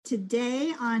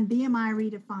Today on BMI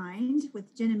Redefined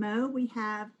with Jen and Mo, we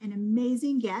have an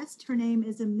amazing guest. Her name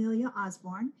is Amelia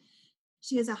Osborne.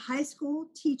 She is a high school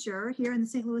teacher here in the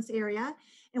St. Louis area,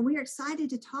 and we are excited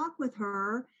to talk with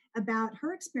her about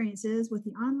her experiences with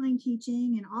the online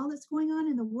teaching and all that's going on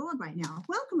in the world right now.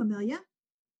 Welcome, Amelia.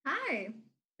 Hi.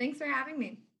 Thanks for having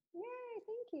me. Yay,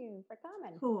 thank you for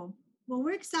coming. Cool. Well,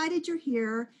 we're excited you're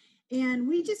here, and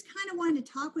we just kind of wanted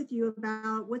to talk with you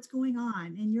about what's going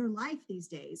on in your life these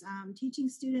days. Teaching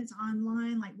students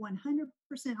online, like 100%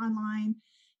 online,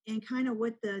 and kind of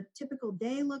what the typical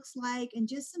day looks like, and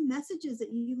just some messages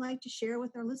that you'd like to share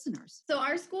with our listeners. So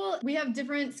our school, we have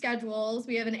different schedules.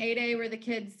 We have an A day where the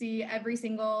kids see every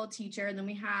single teacher, and then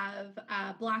we have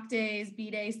block days,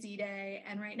 B day, C day.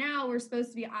 And right now we're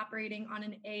supposed to be operating on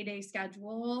an A day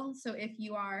schedule. So if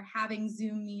you are having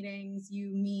Zoom meetings, you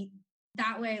meet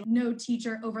that way. No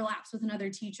teacher overlaps with another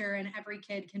teacher and every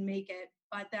kid can make it.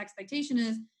 But the expectation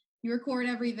is you record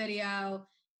every video,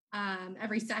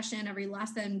 every session, every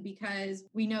lesson, because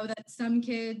we know that some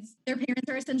kids, their parents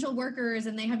are essential workers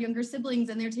and they have younger siblings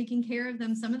and they're taking care of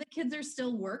them. Some of the kids are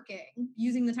still working,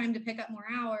 using the time to pick up more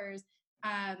hours.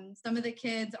 Some of the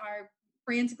kids are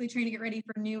frantically trying to get ready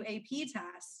for new AP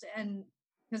tests, and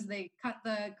because they cut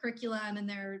the curriculum and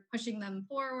they're pushing them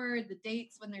forward, the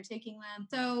dates when they're taking them.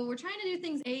 So we're trying to do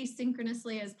things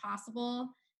asynchronously as possible.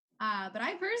 But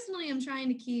I personally am trying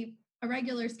to keep a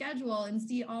regular schedule and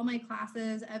see all my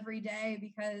classes every day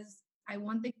because I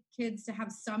want the kids to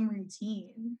have some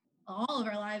routine. All of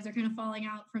our lives are kind of falling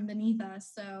out from beneath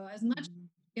us. So as much as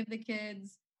I give the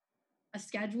kids a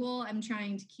schedule, I'm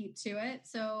trying to keep to it.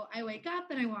 So I wake up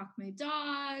and I walk my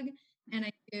dog and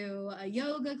I do a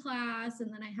yoga class,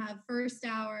 and then I have first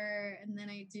hour, and then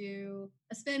I do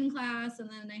a spin class, and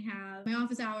then I have my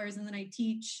office hours, and then I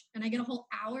teach, and I get a whole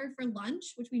hour for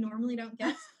lunch, which we normally don't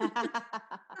get.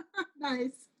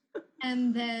 Nice.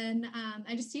 And then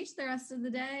I just teach the rest of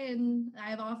the day, and I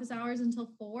have office hours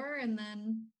until 4, and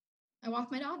then I walk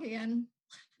my dog again.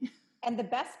 And the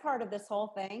best part of this whole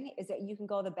thing is that you can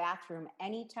go to the bathroom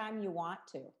anytime you want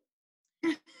to.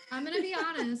 I'm going to be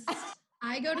honest.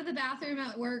 I go to the bathroom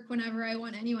at work whenever I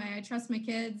want anyway. I trust my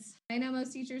kids. I know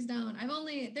most teachers don't.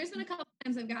 There's been a couple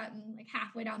times I've gotten like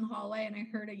halfway down the hallway and I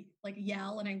heard a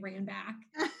yell and I ran back.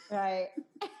 Right.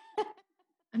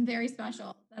 I'm very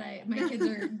special that my kids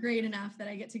are great enough that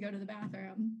I get to go to the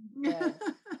bathroom.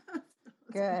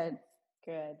 Good.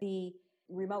 The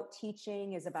remote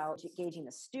teaching is about engaging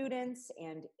the students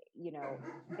and,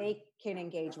 they can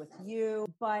engage with you,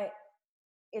 but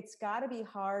it's got to be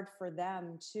hard for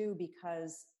them too,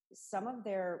 because some of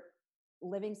their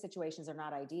living situations are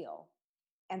not ideal.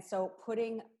 And so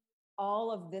putting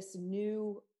all of this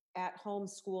new at-home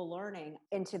school learning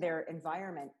into their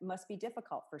environment must be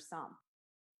difficult for some.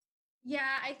 Yeah,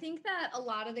 I think that a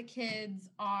lot of the kids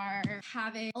are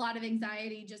having a lot of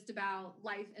anxiety just about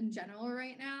life in general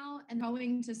right now. And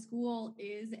going to school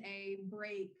is a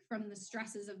break from the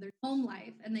stresses of their home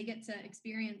life. And they get to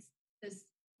experience this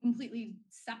completely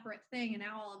separate thing. And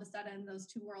now all of a sudden those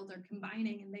two worlds are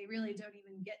combining and they really don't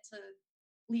even get to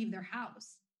leave their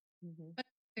house. Mm-hmm. But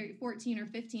they're 14 or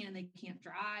 15 and they can't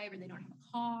drive or they don't have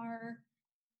a car.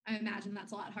 I imagine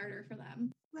that's a lot harder for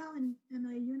them. Well, and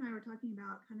Emily, you and I were talking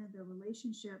about kind of the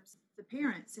relationships, the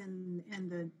parents and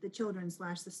the children /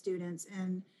 the students,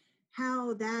 and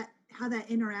how that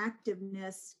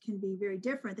interactiveness can be very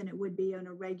different than it would be on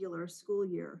a regular school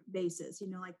year basis,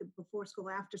 like the before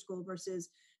school, after school versus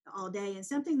the all day. And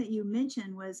something that you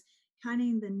mentioned was kind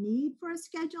of the need for a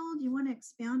schedule. Do you want to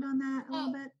expound on that a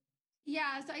little bit?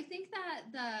 Yeah. So I think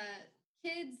that the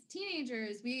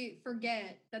teenagers, we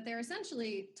forget that they're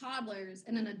essentially toddlers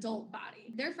in an adult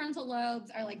body. Their frontal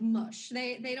lobes are like mush.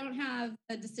 They don't have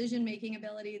the decision-making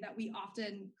ability that we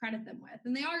often credit them with.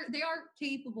 And they are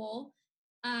capable,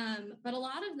 but a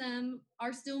lot of them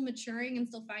are still maturing and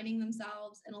still finding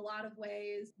themselves in a lot of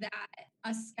ways that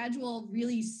a schedule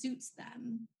really suits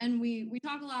them. And we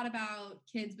talk a lot about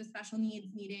kids with special needs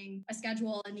needing a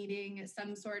schedule and needing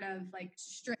some sort of like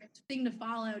strict thing to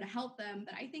follow to help them.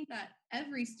 But I think that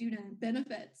every student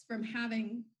benefits from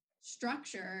having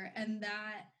structure, and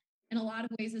that in a lot of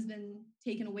ways has been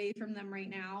taken away from them right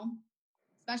now,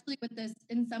 especially with this,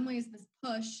 in some ways, this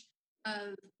push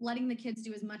of letting the kids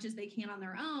do as much as they can on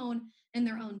their own in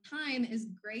their own time is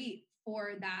great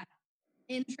for that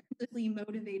intrinsically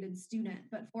motivated student.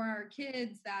 But for our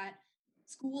kids that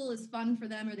school is fun for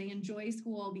them or they enjoy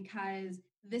school because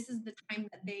this is the time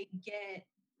that they get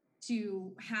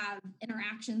to have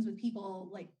interactions with people,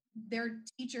 like their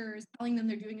teachers telling them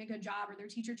they're doing a good job or their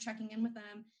teacher checking in with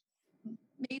them.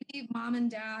 Maybe mom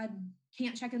and dad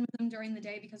can't check in with them during the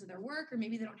day because of their work, or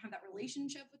maybe they don't have that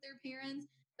relationship with their parents.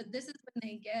 But this is when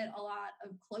they get a lot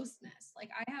of closeness. Like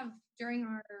I have during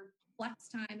our flex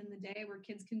time in the day where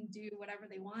kids can do whatever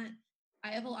they want,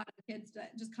 I have a lot of kids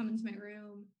that just come into my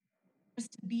room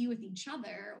just to be with each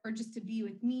other or just to be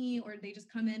with me, or they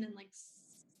just come in and like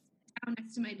sit down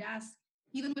next to my desk,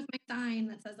 even with my sign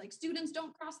that says like, students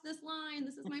don't cross this line,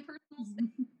 this is my personal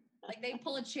space. Like they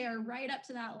pull a chair right up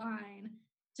to that line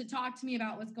to talk to me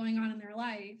about what's going on in their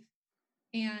life.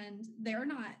 And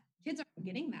kids aren't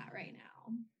getting that right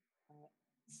now.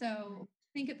 So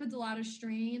I think it puts a lot of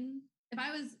strain. If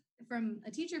I was from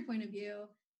a teacher point of view,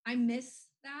 I miss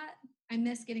that. I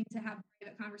miss getting to have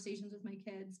private conversations with my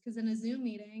kids, because in a Zoom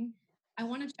meeting, I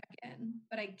want to check in,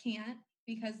 but I can't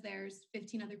because there's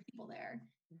 15 other people there.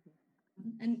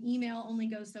 An email only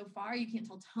goes so far. You can't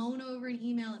tell tone over an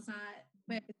email. It's not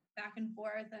back and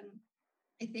forth. And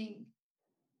I think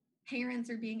parents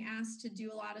are being asked to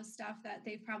do a lot of stuff that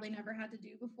they've probably never had to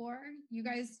do before. You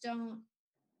guys don't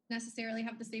necessarily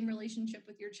have the same relationship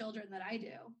with your children that I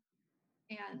do.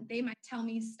 And they might tell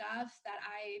me stuff that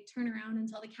I turn around and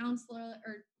tell the counselor,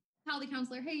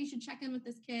 hey, you should check in with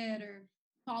this kid, or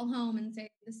call home and say,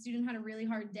 the student had a really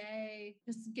hard day,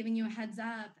 just giving you a heads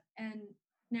up. And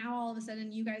now all of a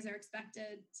sudden you guys are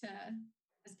expected to,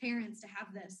 as parents, to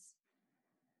have this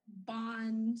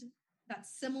bond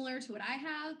that's similar to what I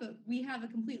have, but we have a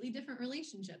completely different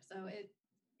relationship. So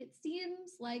it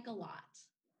seems like a lot.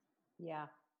 Yeah.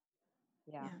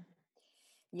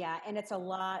 And it's a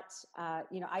lot.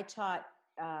 I taught,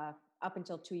 up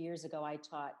until 2 years ago, I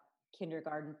taught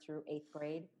kindergarten through 8th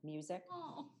grade music.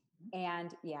 Oh.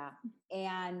 And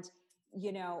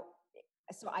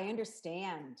so I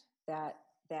understand that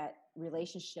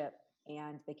relationship,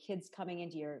 and the kids coming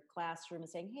into your classroom and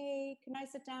saying, hey, can I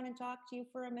sit down and talk to you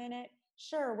for a minute?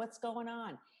 Sure. What's going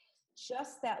on?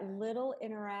 Just that little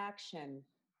interaction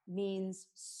means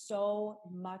so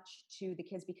much to the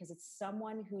kids, because it's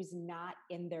someone who's not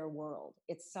in their world.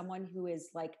 It's someone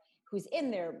who's in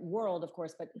their world, of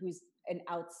course, but who's an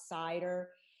outsider,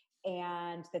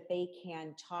 and that they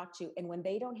can talk to. And when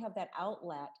they don't have that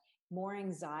outlet, more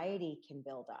anxiety can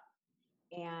build up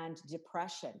and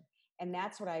depression. And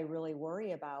that's what I really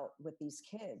worry about with these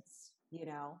kids,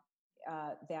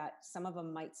 that some of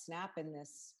them might snap in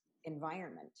this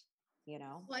environment.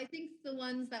 Well, I think the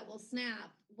ones that will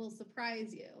snap will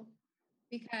surprise you,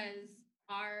 because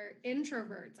our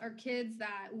introverts, our kids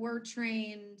that were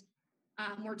trained,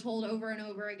 we're told over and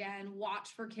over again, watch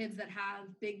for kids that have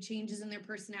big changes in their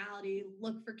personality,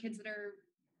 look for kids that are,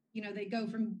 they go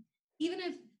from, even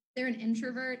if they're an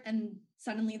introvert and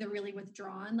suddenly they're really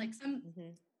withdrawn, like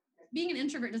being an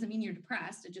introvert doesn't mean you're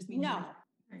depressed. It just means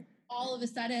all of a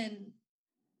sudden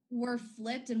we're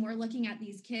flipped, and we're looking at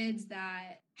these kids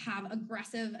that have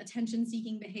aggressive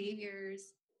attention-seeking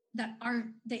behaviors that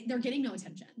they're getting no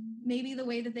attention. Maybe the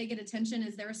way that they get attention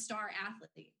is they're a star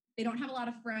athlete. They don't have a lot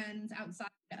of friends outside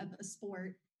of a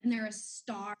sport, and they're a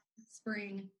star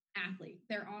spring athlete.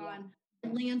 They're on the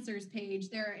Lancers page.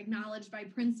 They're acknowledged by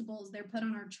principals. They're put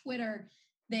on our Twitter.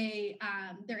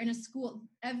 They're in a school.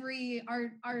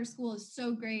 Our school is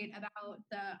so great about,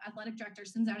 the athletic director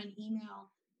sends out an email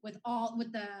with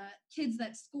the kids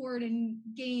that scored in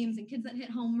games and kids that hit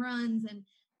home runs. And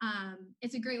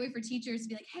it's a great way for teachers to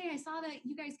be like, hey, I saw that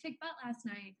you guys kicked butt last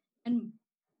night. And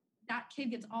that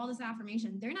kid gets all this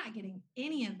affirmation. They're not getting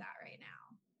any of that right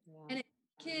now. Yeah. And it's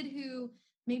a kid who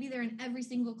maybe they're in every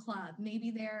single club.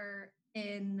 Maybe they're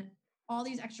in all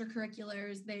these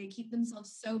extracurriculars. They keep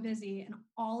themselves so busy, and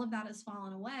all of that has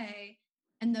fallen away.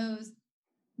 And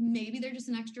maybe they're just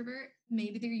an extrovert.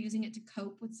 Maybe they're using it to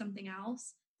cope with something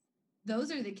else.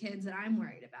 Those are the kids that I'm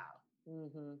worried about.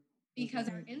 Because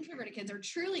our introverted kids are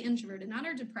truly introverted, not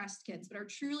our depressed kids, but our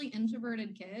truly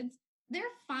introverted kids. They're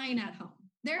fine at home.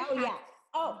 They're happy. Yeah.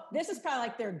 Oh, this is probably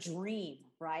like their dream,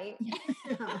 right?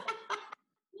 Yeah.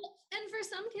 And for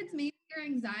some kids, maybe your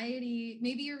anxiety,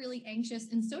 maybe you're really anxious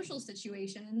in social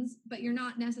situations, but you're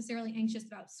not necessarily anxious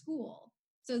about school.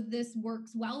 So this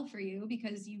works well for you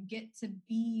because you get to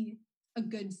be a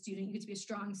good student. You get to be a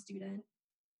strong student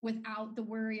without the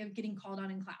worry of getting called on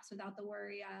in class, without the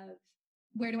worry of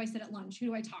where do I sit at lunch? Who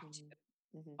do I talk to?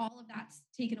 All of that's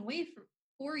taken away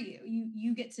for you.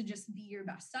 You get to just be your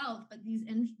best self. But these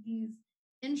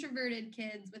introverted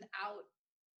kids without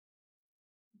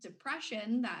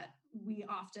depression that we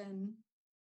often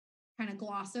kind of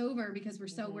gloss over because we're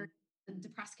so worried about the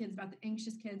depressed kids, about the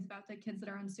anxious kids, about the kids that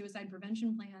are on suicide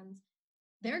prevention plans,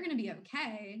 they're going to be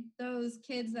okay. Those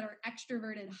kids that are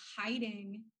extroverted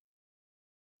hiding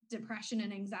depression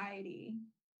and anxiety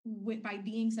by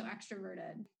being so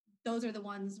extroverted, those are the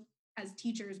ones as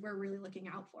teachers we're really looking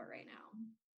out for right now.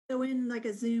 So in like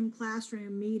a Zoom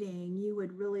classroom meeting, you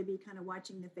would really be kind of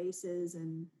watching the faces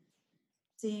and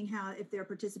seeing how, if they're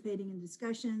participating in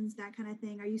discussions, that kind of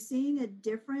thing. Are you seeing a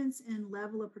difference in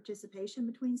level of participation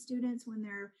between students when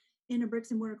they're in a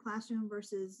bricks and mortar classroom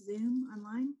versus Zoom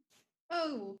online?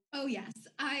 Oh yes.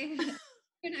 I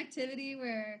an activity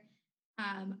where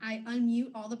I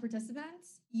unmute all the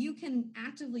participants. You can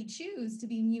actively choose to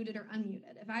be muted or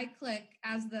unmuted. If I click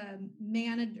as the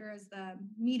manager, as the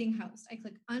meeting host, I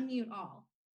click unmute all.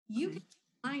 You can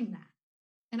decline that.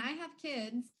 And I have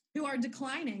kids who are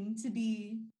declining to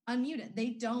be unmuted.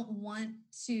 They don't want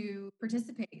to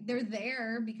participate. They're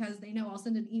there because they know I'll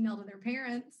send an email to their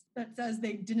parents that says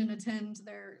they didn't attend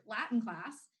their Latin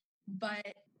class,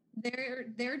 but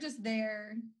they're just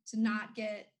there to not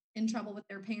get in trouble with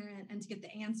their parent and to get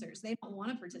the answers. They don't want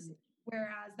to participate.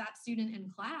 Whereas that student in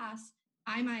class,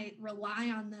 I might rely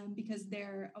on them because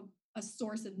they're a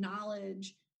source of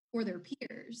knowledge for their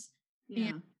peers. Yeah.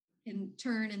 And can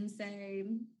turn and say,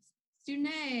 student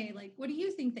A, like, what do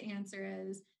you think the answer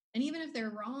is? And even if they're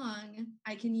wrong,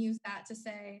 I can use that to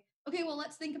say, okay, well,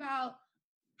 let's think about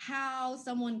how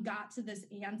someone got to this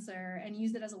answer and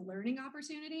use it as a learning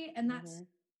opportunity. And that's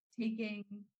taking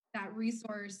that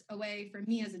resource away from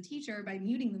me as a teacher by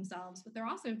muting themselves, but they're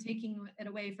also taking it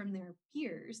away from their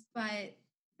peers. But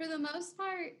for the most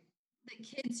part, the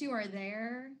kids who are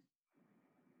there,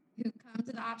 who come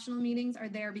to the optional meetings, are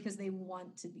there because they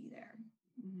want to be there.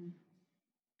 Mm-hmm.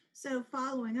 So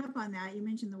following up on that, you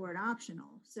mentioned the word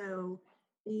optional. So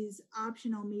these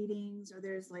optional meetings, are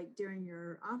there's like during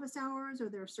your office hours, or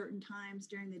there are certain times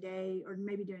during the day, or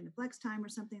maybe during the flex time or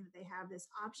something that they have this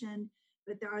option,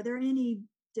 but are there any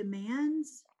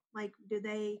demands? Like, do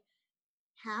they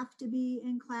have to be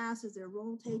in class? Is their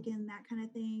role taken, that kind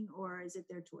of thing? Or is it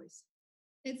their choice?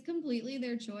 It's completely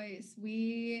their choice.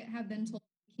 We have been told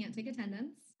we can't take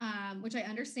attendance, which I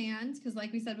understand because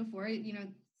like we said before,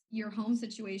 your home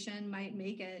situation might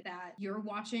make it that you're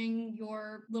watching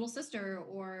your little sister,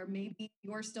 or maybe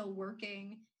you're still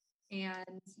working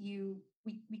and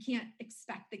we can't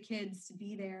expect the kids to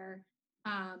be there,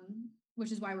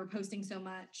 which is why we're posting so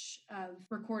much of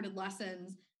recorded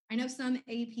lessons. I know some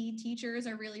AP teachers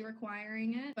are really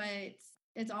requiring it, but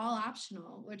it's all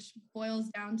optional, which boils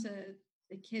down to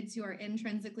the kids who are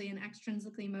intrinsically and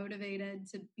extrinsically motivated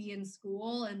to be in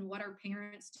school, and what are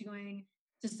parents doing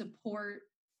to support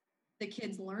the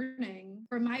kids learning.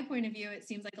 From my point of view, it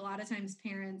seems like a lot of times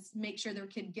parents make sure their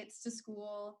kid gets to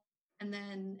school, and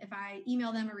then if I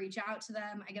email them or reach out to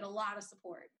them, I get a lot of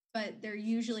support. But there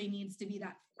usually needs to be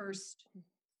that first,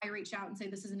 I reach out and say,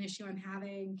 this is an issue I'm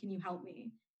having, can you help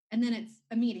me? And then it's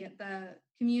immediate. The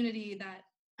community that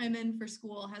I'm in for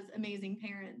school has amazing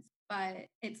parents, but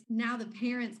it's now the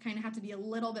parents kind of have to be a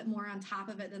little bit more on top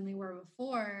of it than they were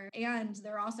before. And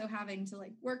they're also having to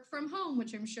like work from home,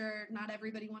 which I'm sure not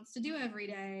everybody wants to do every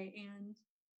day. And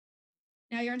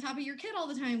now you're on top of your kid all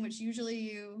the time, which usually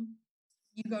you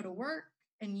go to work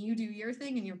and you do your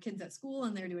thing, and your kids at school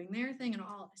and they're doing their thing, and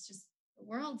all. It's just the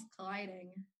world's colliding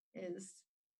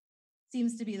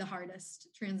seems to be the hardest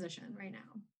transition right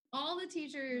now. All the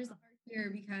teachers are here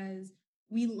because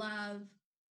we love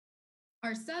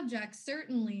our subjects,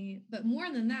 certainly, but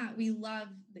more than that, we love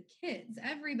the kids.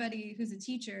 Everybody who's a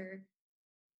teacher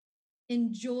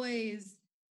enjoys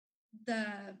the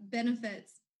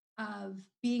benefits of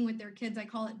being with their kids. I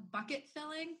call it bucket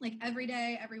filling. Like every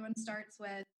day, everyone starts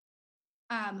with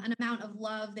an amount of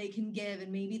love they can give.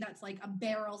 And maybe that's like a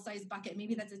barrel-sized bucket.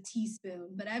 Maybe that's a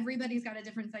teaspoon, but everybody's got a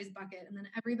different size bucket. And then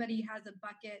everybody has a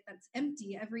bucket that's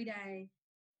empty every day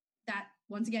that,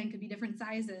 once again, could be different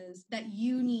sizes that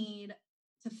you need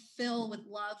to fill with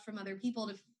love from other people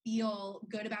to feel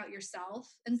good about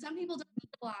yourself. And some people don't need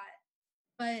a lot,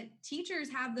 but teachers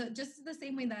have just the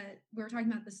same way that we were talking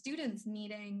about the students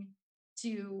needing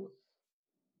to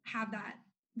have that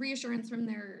reassurance from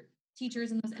their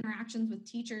teachers and those interactions with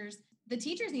teachers. The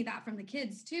teachers need that from the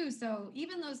kids too. So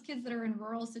even those kids that are in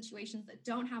rural situations that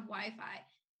don't have Wi-Fi,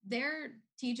 their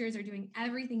teachers are doing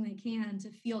everything they can to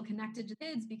feel connected to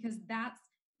kids, because that's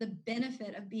the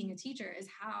benefit of being a teacher, is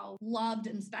how loved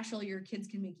and special your kids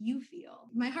can make you feel.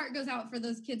 My heart goes out for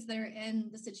those kids that are in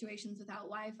the situations without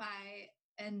Wi-Fi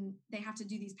and they have to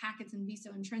do these packets and be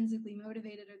so intrinsically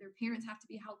motivated, or their parents have to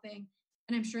be helping.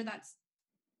 And I'm sure that's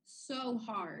so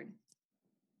hard,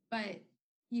 but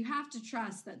you have to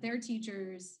trust that their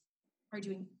teachers are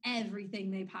doing everything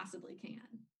they possibly can,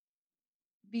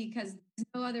 because there's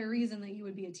no other reason that you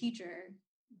would be a teacher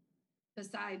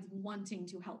besides wanting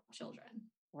to help children.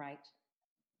 Right.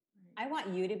 I want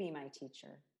you to be my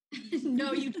teacher.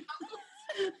 No, you don't.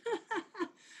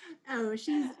 Oh,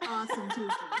 she's awesome teacher.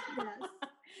 Yes.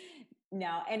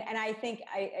 No, and I think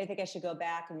I should go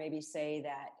back and maybe say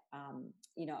that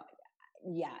you know,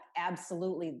 yeah,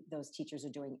 absolutely, those teachers are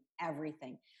doing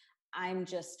everything. I'm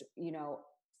just, you know,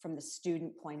 from the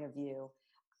student point of view,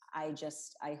 I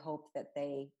hope that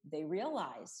they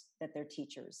realize that their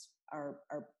teachers are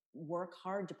work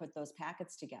hard to put those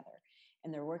packets together,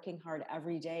 and they're working hard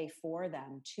every day for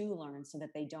them to learn so that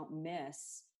they don't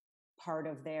miss part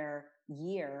of their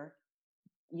year,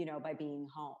 you know, by being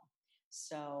home.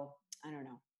 So I don't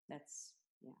know. That's,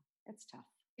 yeah, it's tough.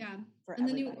 Yeah. For And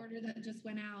everybody. the new order that just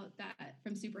went out that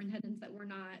from superintendents that we're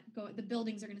not going, the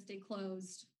buildings are going to stay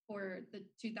closed for the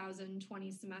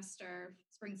 2020 semester,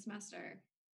 spring semester.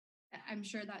 I'm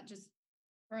sure that just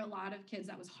for a lot of kids,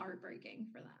 that was heartbreaking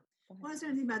for them. Well, I was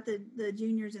going to think about the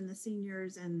juniors and the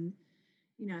seniors and,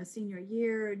 you know, senior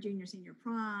year, junior, senior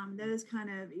prom, those kind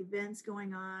of events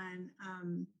going on.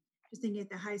 Just thinking at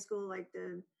the high school, like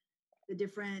the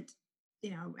different,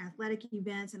 you know, athletic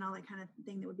events and all that kind of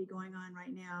thing that would be going on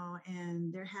right now.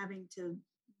 And they're having to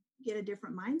get a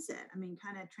different mindset. I mean,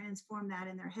 kind of transform that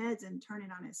in their heads and turn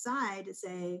it on its side to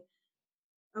say,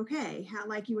 okay, how,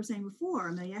 like you were saying before,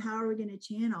 Amelia, how are we going to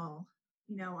channel,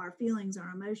 you know, our feelings,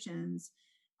 our emotions,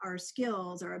 our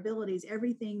skills, our abilities,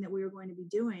 everything that we were going to be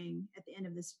doing at the end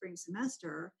of the spring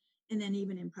semester. And then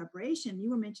even in preparation, you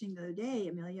were mentioning the other day,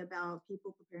 Amelia, about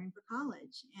people preparing for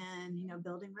college and, you know,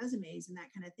 building resumes and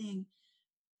that kind of thing.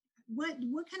 What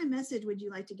kind of message would you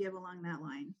like to give along that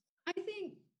line? I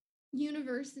think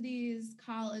universities,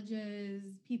 colleges,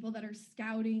 people that are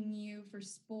scouting you for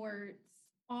sports,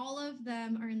 all of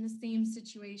them are in the same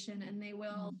situation, and they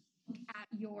will look at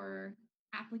your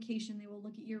application, they will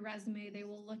look at your resume, they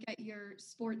will look at your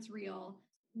sports reel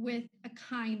with a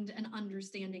kind and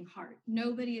understanding heart.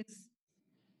 Nobody is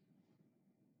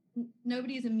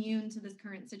immune to this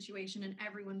current situation, and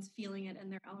everyone's feeling it in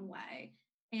their own way.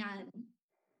 And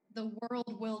the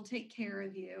world will take care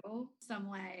of you some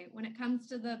way. When it comes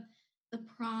to the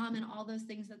prom and all those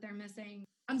things that they're missing,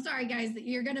 I'm sorry, guys, that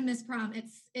you're gonna miss prom.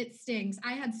 It stinks.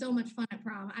 I had so much fun at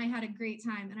prom. I had a great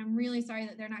time, and I'm really sorry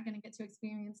that they're not going to get to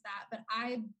experience that. But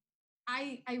I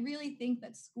really think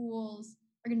that schools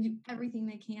are going to do everything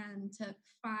they can to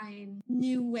find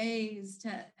new ways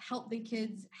to help the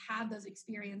kids have those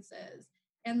experiences.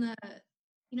 And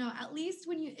you know, at least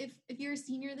when if you're a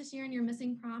senior this year and you're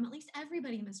missing prom, at least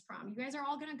everybody missed prom. You guys are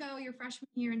all going to go your freshman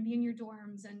year and be in your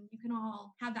dorms, and you can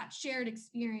all have that shared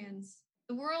experience.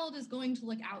 The world is going to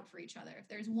look out for each other. If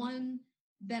there's one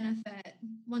benefit,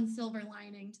 one silver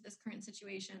lining to this current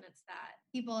situation, it's that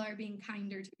people are being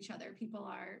kinder to each other. People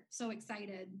are so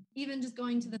excited. Even just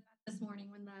going to the vet this morning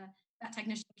when that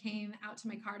technician came out to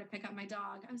my car to pick up my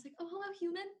dog, I was like, oh, hello,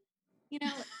 human. You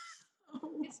know,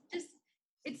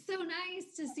 it's so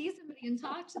nice to see somebody and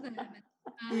talk to them.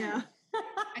 Yeah.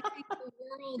 I think the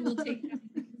world will take that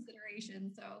into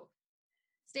consideration. So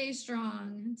stay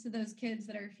strong to those kids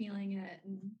that are feeling it,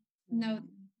 and know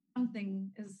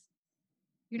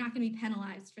you're not going to be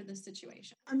penalized for this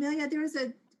situation. Amelia, there was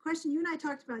a question you and I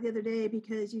talked about the other day,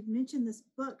 because you've mentioned this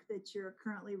book that you're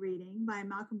currently reading by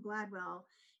Malcolm Gladwell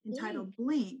entitled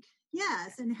Blink.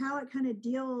 Yes. And how it kind of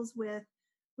deals with,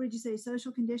 what did you say,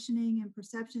 social conditioning and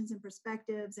perceptions and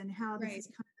perspectives, and how this is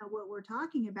kind of what we're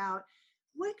talking about.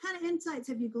 What kind of insights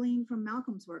have you gleaned from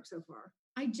Malcolm's work so far?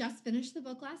 I just finished the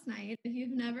book last night. If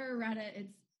you've never read it,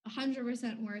 it's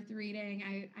 100% worth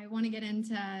reading. I want to get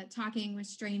into Talking with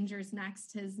Strangers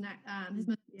next. His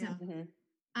most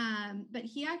but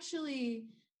he actually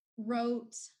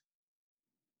wrote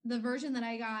the version that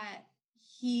I got.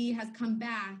 He has come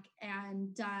back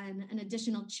and done an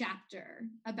additional chapter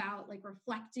about like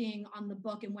reflecting on the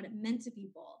book and what it meant to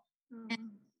people.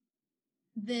 And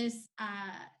this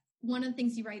one of the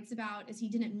things he writes about is he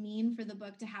didn't mean for the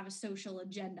book to have a social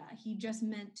agenda. He just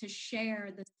meant to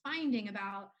share this finding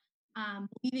about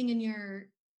believing in your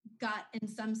gut in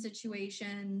some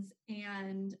situations,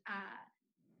 and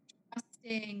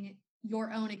trusting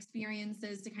your own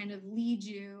experiences to kind of lead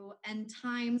you, and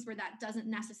times where that doesn't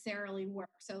necessarily work.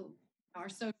 So our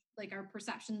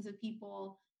perceptions of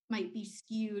people might be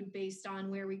skewed based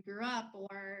on where we grew up,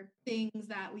 or things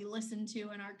that we listen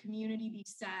to in our community be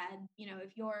said. You know,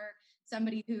 if you're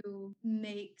somebody who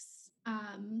makes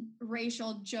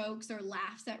racial jokes or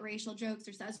laughs at racial jokes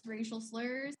or says racial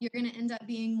slurs, you're going to end up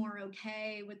being more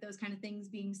okay with those kind of things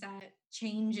being said.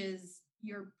 Changes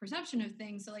your perception of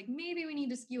things. So like maybe we need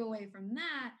to skew away from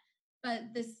that. But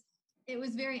it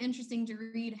was very interesting to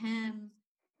read him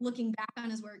looking back on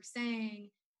his work saying,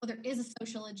 well, there is a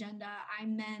social agenda. I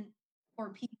meant for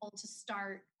people to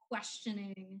start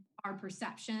questioning our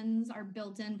perceptions, our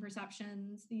built-in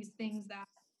perceptions, these things that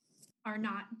are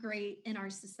not great in our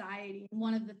society. And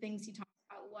one of the things he talked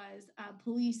about was a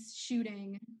police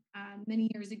shooting many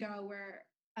years ago where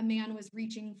a man was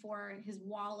reaching for his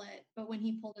wallet, but when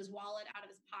he pulled his wallet out of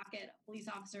his pocket, a police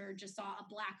officer just saw a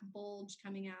black bulge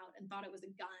coming out and thought it was a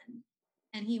gun.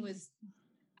 And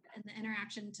the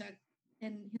interaction took,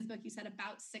 in his book, he said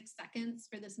about 6 seconds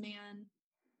for this man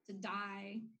to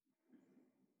die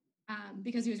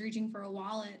because he was reaching for a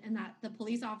wallet, and that the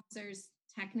police officers,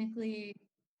 technically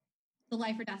the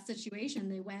life or death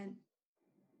situation,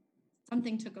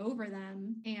 something took over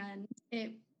them. And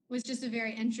it was just a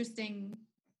very interesting,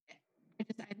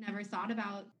 I've never thought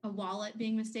about a wallet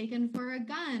being mistaken for a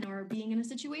gun or being in a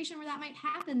situation where that might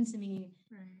happen to me.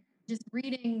 Right. Just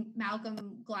reading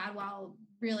Malcolm Gladwell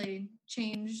really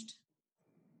changed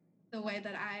the way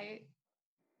that I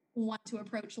want to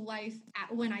approach life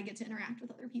when I get to interact with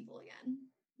other people again.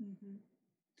 Mm-hmm.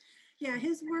 Yeah,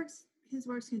 his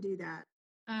works can do that.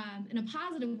 In a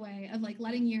positive way of like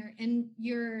letting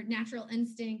your natural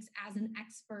instincts as an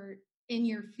expert in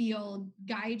your field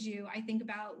guide you. I think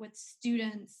about with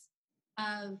students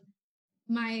of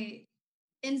my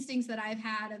instincts that I've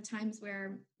had of times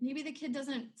where maybe the kid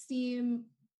doesn't seem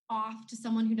off to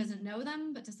someone who doesn't know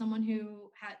them, but to someone who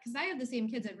because I have the same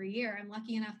kids every year. I'm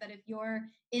lucky enough that if you're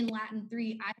in Latin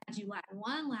 3, I had you Latin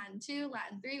 1, Latin 2,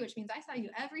 Latin 3, which means I saw you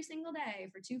every single day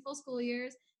for 2 full school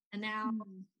years, and now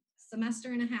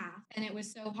semester and a half. And it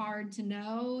was so hard to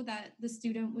know that the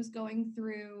student was going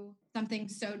through something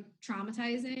so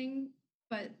traumatizing,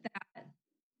 but that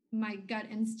my gut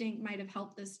instinct might have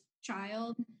helped this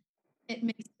child. It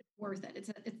makes it worth it. It's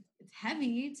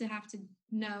heavy to have to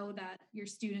know that your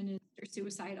student is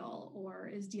suicidal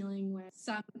or is dealing with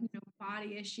some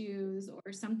body issues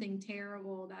or something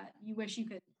terrible that you wish you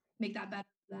could make that better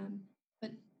for them.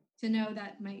 But to know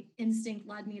that my instinct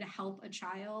led me to help a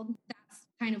child, that's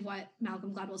kind of what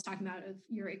Malcolm Gladwell is talking about, of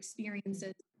your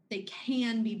experiences. They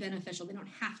can be beneficial. They don't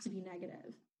have to be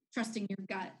negative. Trusting your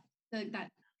gut, that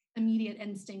immediate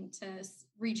instinct to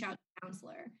reach out to a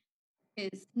counselor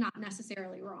is not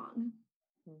necessarily wrong.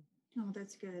 Oh,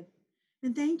 that's good.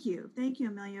 And thank you,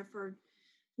 Amelia, for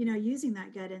using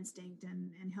that gut instinct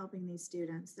and helping these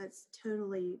students. That's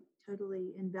totally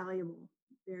invaluable.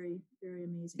 Very, very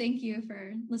amazing. Thank you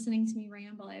for listening to me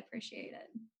ramble. I appreciate it.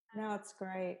 No, it's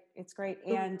great. It's great.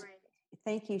 And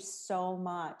thank you so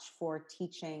much for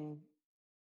teaching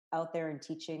out there and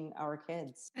teaching our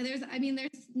kids. There's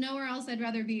nowhere else I'd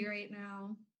rather be right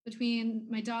now. Between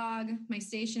my dog, my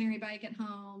stationary bike at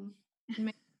home, and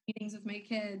my meetings with my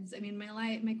kids.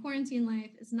 My quarantine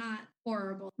life is not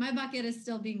horrible. My bucket is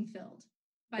still being filled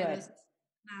by this.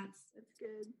 That's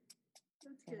good.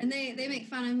 That's good. And they make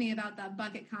fun of me about that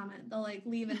bucket comment. They'll like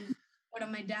leave a note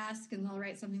on my desk and they'll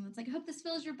write something that's like, I hope this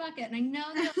fills your bucket. And I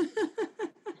know that, but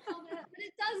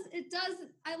it does.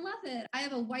 I love it. I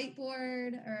have a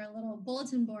whiteboard or a little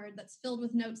bulletin board that's filled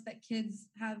with notes that kids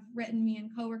have written me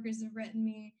and coworkers have written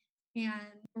me. And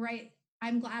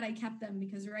I'm glad I kept them,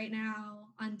 because right now,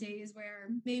 on days where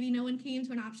maybe no one came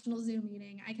to an optional Zoom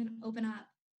meeting, I can open up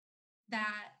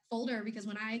that folder, because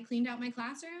when I cleaned out my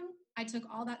classroom, I took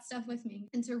all that stuff with me.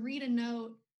 And to read a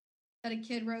note that a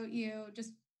kid wrote you,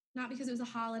 just not because it was a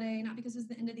holiday, not because it was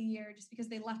the end of the year, just because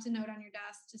they left a note on your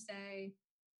desk to say,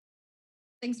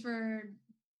 thanks for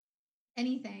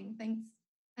anything, thanks.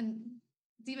 And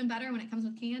it's even better when it comes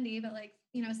with candy, but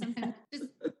sometimes just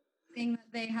thing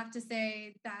that they have to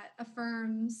say that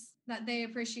affirms that they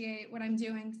appreciate what I'm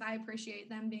doing, because I appreciate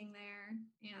them being there,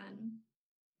 and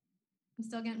I'm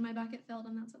still getting my bucket filled,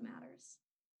 and that's what matters.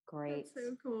 Great. That's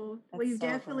so cool. Well, you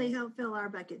definitely helped fill our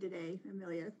bucket today,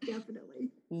 Amelia.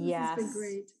 Definitely. Yes. This has been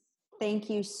great. Thank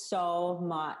you so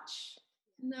much.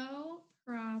 No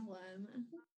problem.